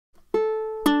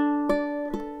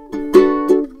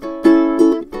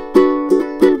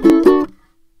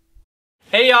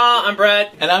y'all, I'm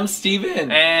Bret. And I'm Steven.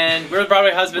 And we're the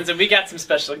Broadway Husbands, and we got some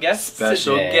special guests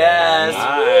today. Hi.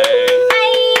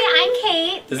 Hi, I'm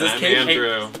Kate. This is I'm Kate.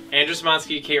 Andrew. Andrew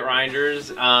Samonsky, Kate Reinders,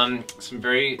 some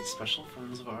very special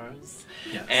friends of ours.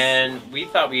 Yes. And we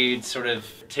thought we'd sort of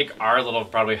take our little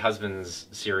Broadway Husbands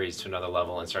series to another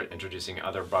level and start introducing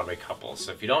other Broadway couples.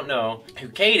 So if you don't know who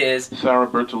Kate is... Sarah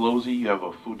Bertolozzi, you have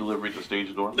a food delivery at the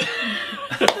stage door?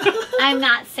 I'm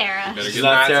not Sarah. She's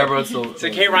not Sarah Bertolozzi. So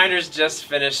Kate Reinders just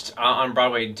finished on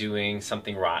Broadway doing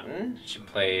Something Rotten. She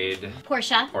played...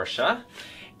 Portia.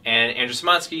 And Andrew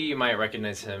Samonsky, you might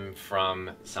recognize him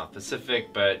from South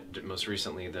Pacific, but most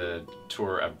recently the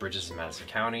tour of Bridges in Madison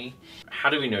County. How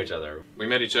do we know each other? We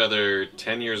met each other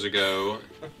 10 years ago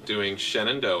doing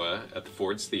Shenandoah at the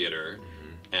Ford's Theater,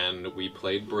 and we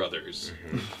played brothers.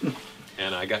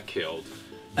 And I got killed,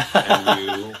 and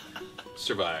you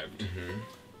survived.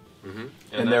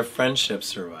 And their friendship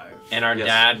survived. And our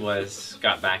dad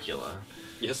got Bacula.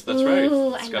 Yes, that's right.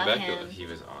 Ooh, Scott I love Bakula. him. He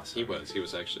was awesome. He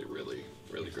was actually really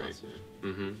great.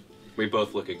 We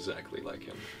both look exactly like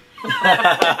him.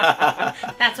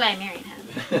 That's why I married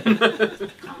him.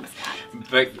 Call him Scott.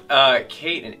 But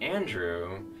Kate and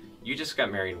Andrew, you just got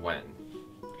married when?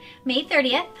 May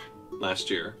 30th Last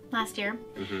year. last year.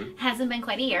 Hasn't been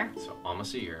quite a year, So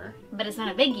almost a year, but it's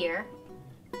not a big year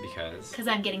because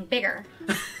I'm getting bigger.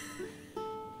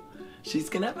 She's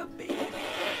gonna have a baby.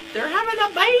 they're having a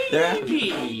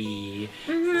baby.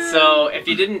 So if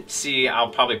you didn't see, I'll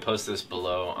probably post this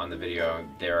below on the video,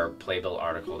 their Playbill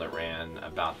article that ran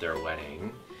about their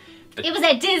wedding. But It was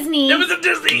at Disney. it was a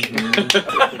Disney!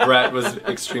 Bret was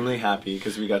extremely happy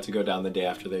because we got to go down the day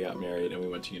after they got married and we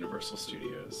went to Universal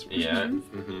Studios. Yeah,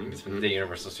 it's the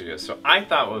Universal Studios. So I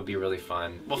thought it would be really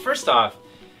fun. Well, first off,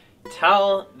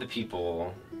 tell the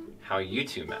people how you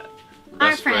two met.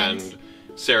 Our Best friend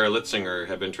Sarah Litzinger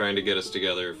had been trying to get us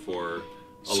together for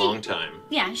a long time.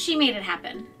 Yeah, she made it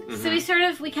happen. So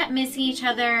we kept missing each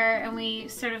other, and we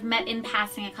sort of met in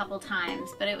passing a couple times,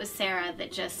 but it was Sarah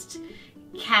that just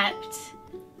kept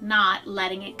not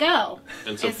letting it go.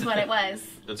 And so, Is what it was.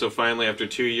 And so finally, after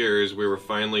 2 years, we were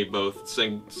finally both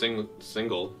single.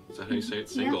 Is that how you say it?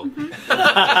 Single.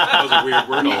 That was a weird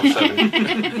word all of a sudden.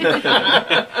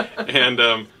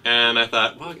 And I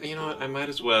thought, well, you know what? I might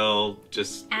as well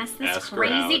just Ask this ask her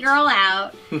crazy out. girl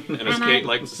out. And as Kate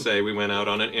likes to say, we went out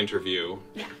on an interview.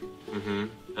 Yeah. And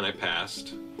I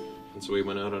passed. And so we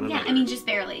went out on another. Yeah, I mean, just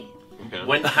barely.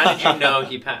 Okay. How did you know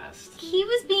he passed? He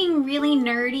was being really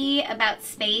nerdy about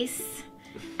space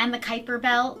and the Kuiper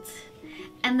Belt,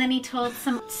 and then he told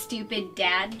some stupid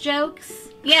dad jokes.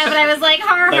 Yeah, but I was like,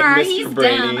 har har, Mr. he's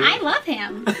Brady. dumb. I love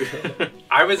him.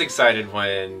 I was excited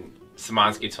when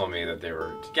Samonsky told me that they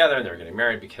were together and they were getting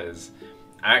married because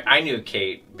I knew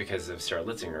Kate because of Sarah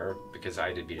Litzinger, because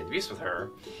I did Beat and the Beast with her,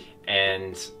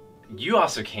 and you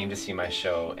also came to see my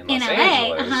show in Los LA,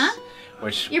 Angeles,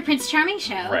 which Your Prince Charming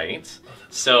show. right.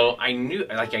 So I knew,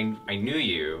 I knew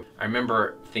you. I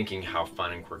remember thinking how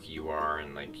fun and quirky you are,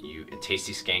 and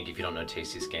Tasty Skank. If you don't know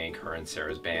Tasty Skank, her and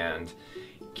Sarah's band.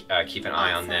 Keep an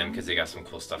eye on them because they got some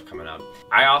cool stuff coming up.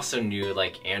 I also knew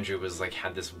Andrew was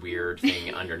had this weird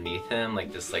thing underneath him,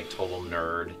 this total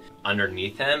nerd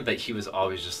underneath him, but he was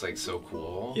always just so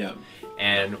cool. Yeah.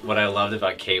 And what I loved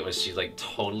about Kate was she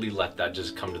totally let that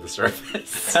just come to the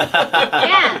surface.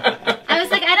 Yeah. I was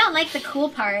like, I don't like the cool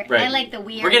part. Right. I like the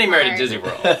weird We're getting married part. at Disney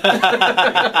World.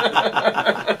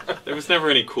 There was never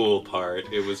any cool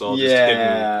part. It was all just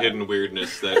hidden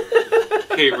weirdness that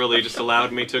Kate really just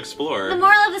allowed me to explore. The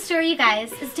moral of the story, you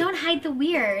guys, is don't hide the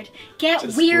weird. Get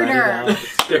Just weirder. let it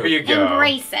out. There you go.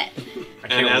 Embrace it.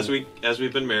 And as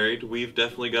we've been married, we've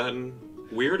definitely gotten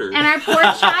weirder. And our poor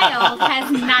child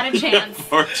has not a chance.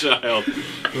 Poor child.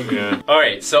 Yeah. All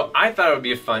right, so I thought it would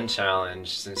be a fun challenge,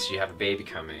 since you have a baby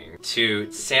coming,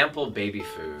 to sample baby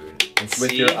food and With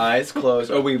see. your eyes closed.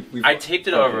 Oh, I taped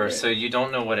it over, so you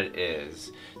don't know what it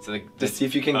is. So to see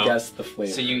if you can guess the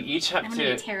flavor. So you each have I'm gonna be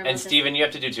to, terrible and at this. Steven, you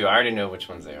have to do too. I already know which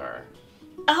ones they are.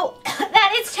 Oh,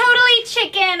 that is totally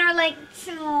chicken or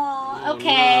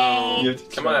okay. You have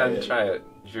to Come try on, it. try it.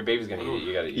 If your baby's gonna eat it,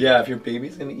 you gotta eat it. Yeah, if your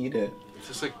baby's gonna eat it. It's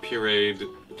just like pureed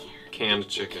canned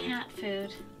chicken. Cat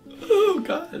food. Oh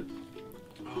God.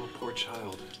 Oh, poor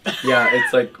child. Yeah,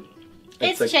 it's like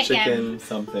It's like chicken.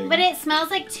 something. But it smells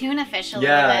like tuna fish a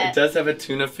yeah, little it bit. does have a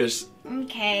tuna fish.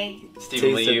 Okay.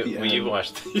 Steven, Taste at the will you end.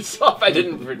 wash these off? I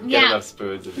didn't get Yeah. enough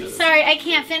spoons of this. Sorry, I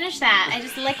can't finish that. I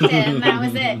just licked it and that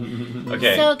was it.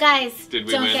 Okay. So guys, Did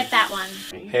we don't win? get that one.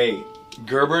 Hey,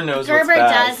 Gerber knows Gerber what's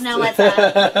best. does know what's up.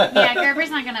 Yeah,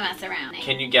 Gerber's not gonna mess around.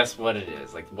 Can you guess what it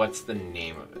is? What's the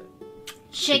name of it?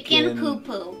 Chicken Chicken. poo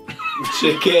poo.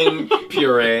 Chicken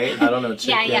puree. I don't know.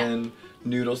 Yeah, Chicken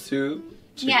Noodle soup.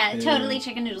 Yeah, chicken, totally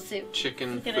chicken noodle soup.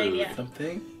 Chicken Good food. idea.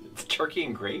 Something. It's turkey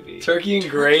and gravy. Turkey and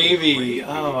gravy.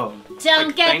 Oh. Don't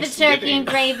Like get the turkey Thanksgiving. and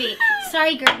gravy.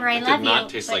 Sorry, Gerber, I It love did not you.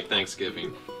 taste but- like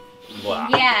Thanksgiving. Wow.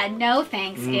 Yeah, no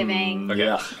Thanksgiving. Okay.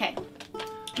 Yuck. Okay.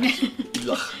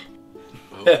 Yuck.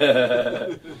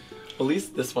 Oh. At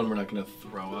least this one we're not gonna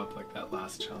throw up like that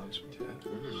last challenge we did.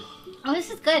 Oh,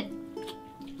 this is good.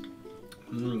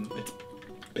 It's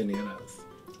bananas.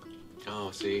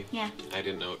 Oh, see? Yeah. I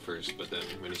didn't know at first, but then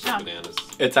when you said Oh. bananas.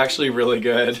 It's actually really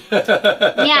good.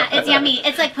 Yeah, it's yummy.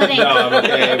 It's like pudding. No, I'm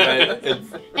okay, but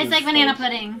It's like banana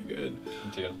pudding. good.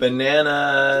 Too.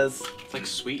 Bananas. It's like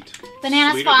sweet.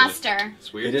 Bananas Sweeter than Foster.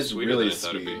 It's weird. It is sweeter really than I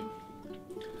thought it'd sweet.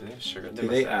 Do they have sugar? Do must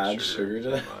they have add sugar to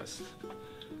They it? must. be.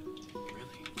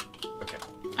 Really? Okay.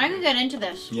 I can get into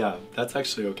this. Yeah, that's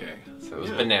actually okay. So it was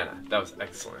Yeah. banana. That was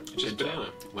excellent. It's just Good job.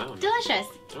 banana. Wow. Delicious.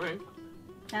 All right.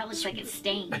 That looks like it's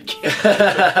stained.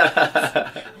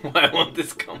 Why won't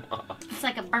this come off? It's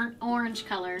like a burnt orange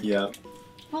color. Yeah,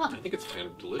 Well, I think it's kind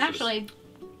of delicious. actually,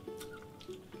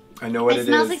 I know what it it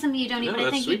smells is. like something you don't eat, No, but I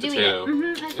that's think you sweet do potato. eat it.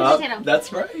 That's sweet Oh, potato.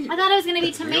 that's right. I thought it was going to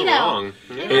be tomato. You're wrong.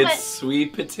 Yeah. Yeah. It's but-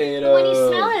 sweet potato. When you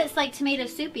smell it, it's like tomato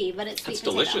soupy, but it's sweet That's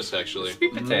potato. delicious, actually.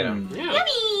 Sweet potato. Yeah.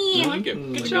 Yummy! I like it.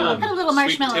 Mm. Good Put job. Put a little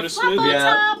Sweet marshmallow potato fluff on smoothie.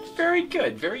 Yeah. top. Very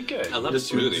good. Very good. I love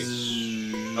Just smoothies.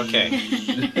 Okay.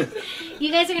 You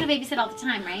guys are going to babysit all the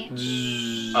time, right?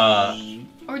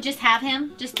 Or just have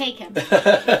him? Just take him.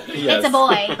 Yes. It's a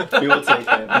boy. We will take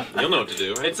it. You'll know what to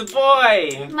do, right? It's a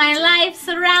boy. My life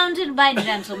surrounded by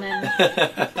gentlemen.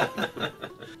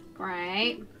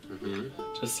 Right. Mm-hmm.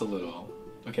 Just a little.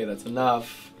 Okay, that's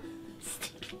enough.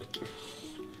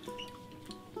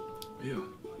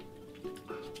 Ew.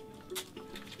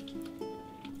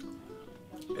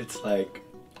 It's like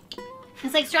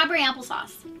It's like strawberry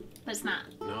applesauce, but it's not.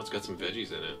 No, it's got some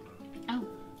veggies in it. Oh.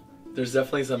 there's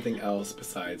definitely something else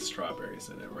besides strawberries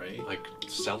in it, right? Like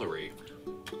celery.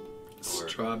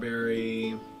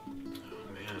 Strawberry,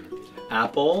 Oh, man.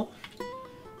 apple, I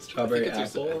strawberry think,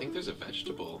 apple. I think there's a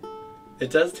vegetable. It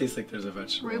does taste like there's a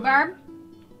vegetable. in it. Rhubarb?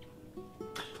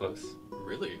 Close.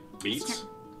 Really? Beets?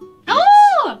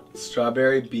 Oh!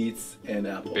 Strawberry, beets, and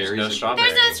apple. Berries No and- strawberry.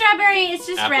 There's no strawberry, it's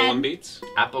just Apple red. and beets?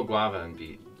 Apple, guava, and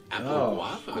beet. Apple Oh.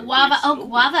 guava. and Guava. beets. Oh,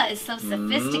 guava is so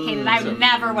sophisticated. I Mm.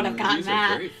 never would have gotten These are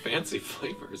that. very fancy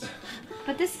flavors.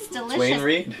 But this is Dwayne delicious.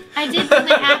 Reed. I did put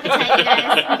my appetite, you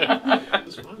guys. It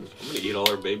was fun. I'm gonna eat all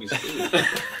our baby's food.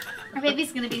 Our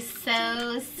baby's gonna be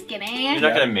so skinny. You're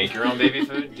not gonna make your own baby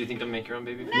food? Do you think you'll make your own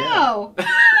baby food? No.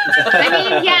 I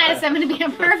mean, yes, I'm gonna be a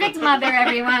perfect mother,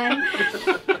 everyone.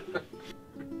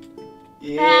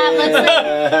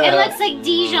 Yeah. It looks like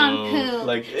Dijon Oh. poo.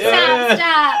 Like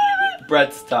Stop.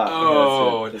 Brett's top.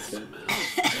 Oh, That's it.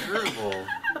 Terrible.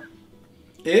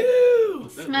 Ew.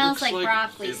 That Smells looks like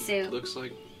broccoli it soup. Looks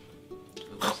like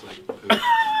poop.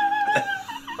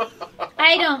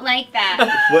 I don't like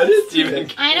that. What is Steven.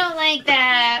 it? I don't like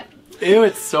that. Ew,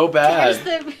 it's so bad.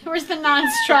 Where's the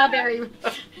non-strawberry? Do I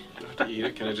have to eat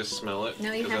it? Can I just smell it?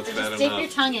 No, you 'Cause have to that's just bad dip your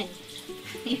enough. tongue in.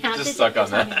 You have Just to suck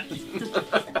dip on your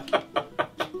that.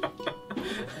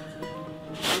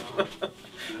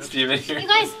 Steven, tongue in. You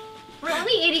guys, we're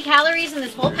only 80 calories in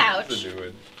this whole pouch.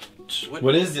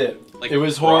 What is it? Like It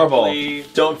was horrible. broccoli,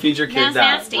 Don't feed your kids That's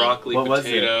that. nasty. broccoli, What was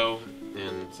it? potato,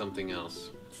 and something else.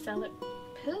 Sell it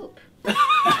poop.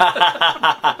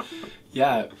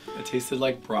 Yeah, it tasted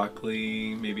like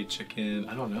broccoli, maybe chicken.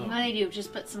 I don't What know. do they do?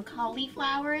 Just put some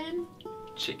cauliflower in?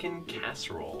 Chicken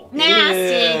casserole.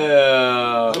 Nasty.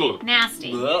 Ew.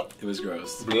 Nasty. It was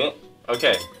gross.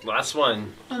 Okay, last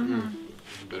one.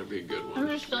 Better be a good I'm one.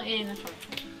 just still eating this one.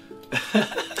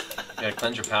 Yeah,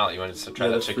 cleanse your palate. You want to try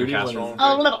Yeah, that the chicken fruity one casserole? is-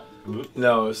 Oh, a little.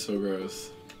 No, it was so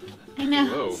gross. I know.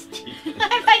 Whoa.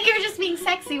 I thought you were just being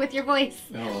sexy with your voice.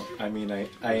 No, I mean, I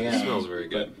am. It smells very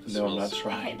good. But It no, I'm not smells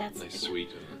trying. Okay, that's Nice, good. sweet,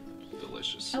 and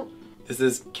delicious. Oh. This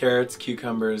is carrots,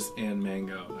 cucumbers, and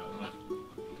mango. No.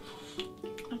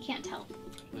 I can't tell.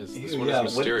 This Ew, one yeah,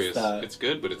 is what is mysterious. that? It's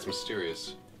good, but it's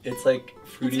mysterious. It's like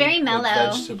fruity. very mellow.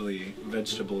 Like vegetable-y.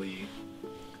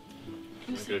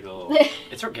 Like a little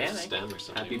It's organic. stem or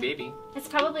something. Happy baby. It's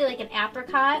probably like an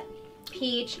apricot,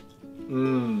 peach.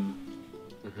 Mmm.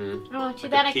 Mm-hmm. Oh, too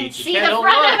Like bad a I can peach. see Yeah, the don't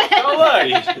front look, of it. don't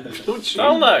look. Don't you?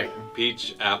 Don't look.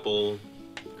 Peach, apple,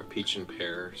 or peach and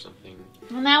pear or something.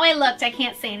 Well, now I looked. I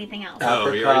can't say anything else.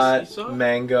 Oh, you already saw Apricot, it?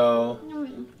 mango,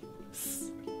 Mm.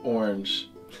 orange.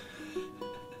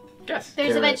 Guess.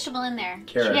 There's a Carrot. vegetable in there.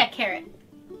 Carrot. Yeah, carrot.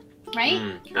 Right?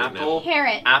 Mm, carrot and Apple.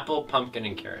 Carrot. Apple, pumpkin,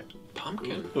 and carrot.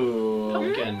 Pumpkin. Ooh.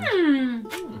 Pumpkin. Mm.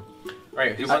 All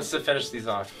right, who wants to finish these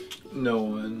off? No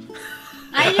one.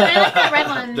 I do. I like that red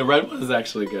one. The red one is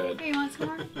actually good. Here, you want some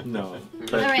more? No.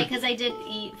 All right, because I did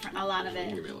eat a lot of You can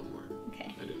it. give me a little more.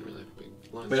 Okay. I didn't really have a big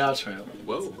lunch. But I'll try it.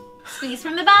 Whoa. Squeeze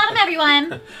from the bottom,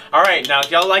 everyone. All right, now if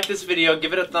y'all like this video,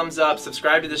 give it a thumbs up,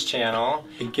 subscribe to this channel.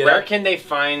 And get Where out- can they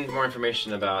find more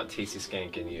information about Tasty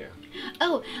Skank and you?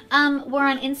 Oh, we're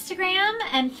on Instagram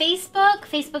and Facebook.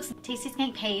 Facebook's Tasty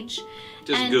Skank page.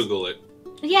 Just And- Google it.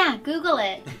 Yeah, Google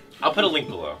it. I'll put a link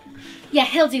below. Yeah,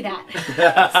 he'll do that.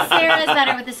 Sarah's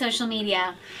better with the social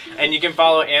media. And you can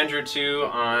follow Andrew too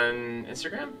on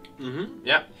Instagram. Mm-hmm.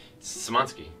 Yep,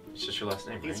 Samonsky. It's just your last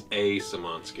name, right? It's A.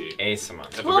 Samonsky. A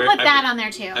Samonsky. We'll put that on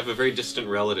there too. I have a very distant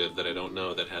relative that I don't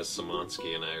know that has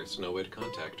Samonsky, and there's no way to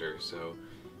contact her, so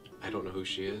I don't know who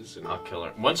she is. And I'll kill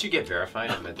her. Once you get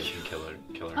verified, I bet they can kill her.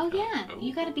 Oh yeah, Oh.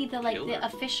 you got to be the Killer.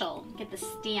 official. Get the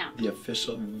stamp. The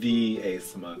official V.A.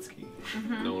 Samonsky.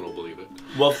 no one will believe it.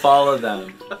 We'll follow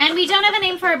them. And we don't have a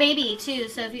name for our baby too.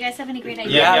 So if you guys have any great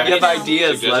ideas, Yeah, if you have any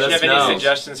ideas, let If you us have any know.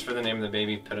 suggestions for the name of the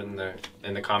baby, put it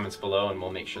in the comments below, and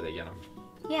we'll make sure they get them.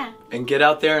 Yeah. And get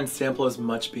out there and sample as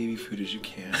much baby food as you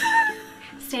can.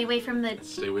 Stay away from the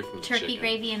Stay away from the turkey chicken.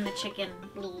 gravy and the chicken.